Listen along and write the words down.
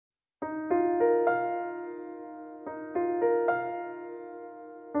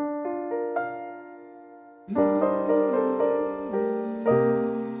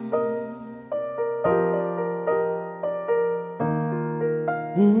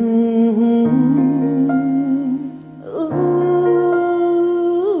You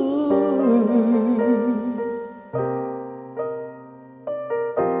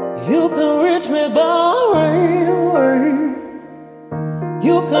can reach me by railway,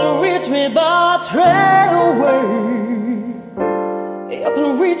 you can reach me by trailway, you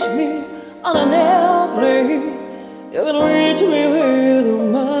can reach me on an airplane, you can reach me with a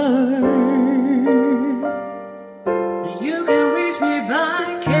mind. You can reach me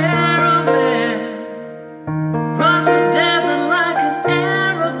by caravan, cross the desert like an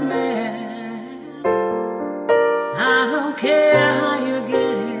Arab man. I don't care how you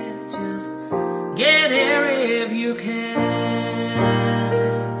get here, just get here if you can.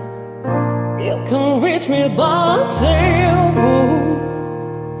 You can reach me by sailboat,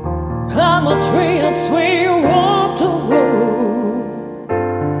 climb a tree and swing water road,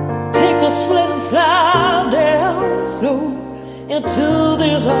 take a sled and slide down slow into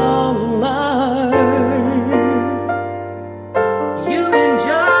these arms of mine. You can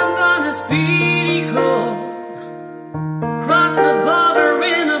jump on a speedy coat, cross the border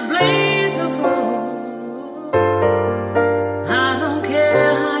in a blaze of hope. I don't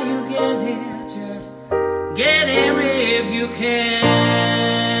care how you get here, just get here if you can.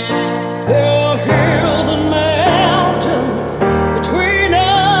 There are hills and mountains between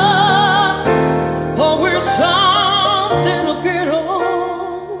us, always something to get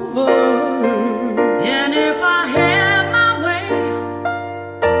over. And if I had my way,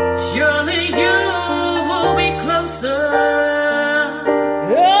 surely you will be closer.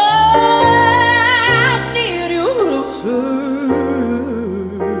 I need you closer.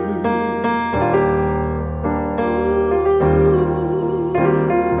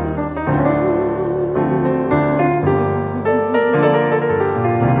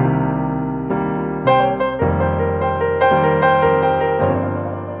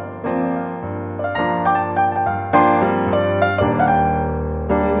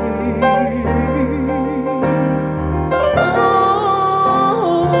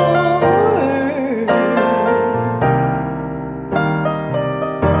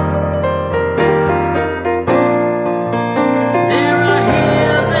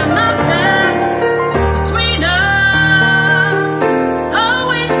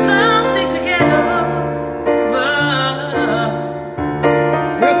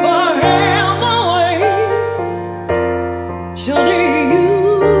 Surely you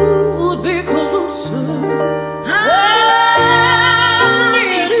would be closer. I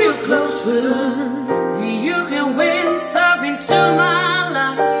need you closer. You can windsurf into my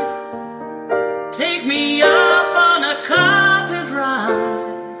life, take me up on a carpet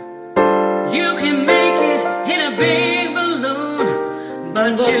ride. You can make it in a big balloon,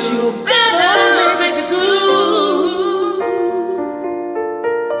 but you better make it soon.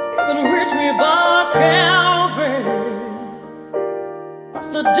 You're gonna reach me by caravan,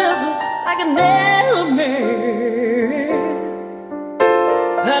 the desert like an Arab man.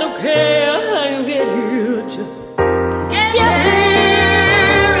 I don't care.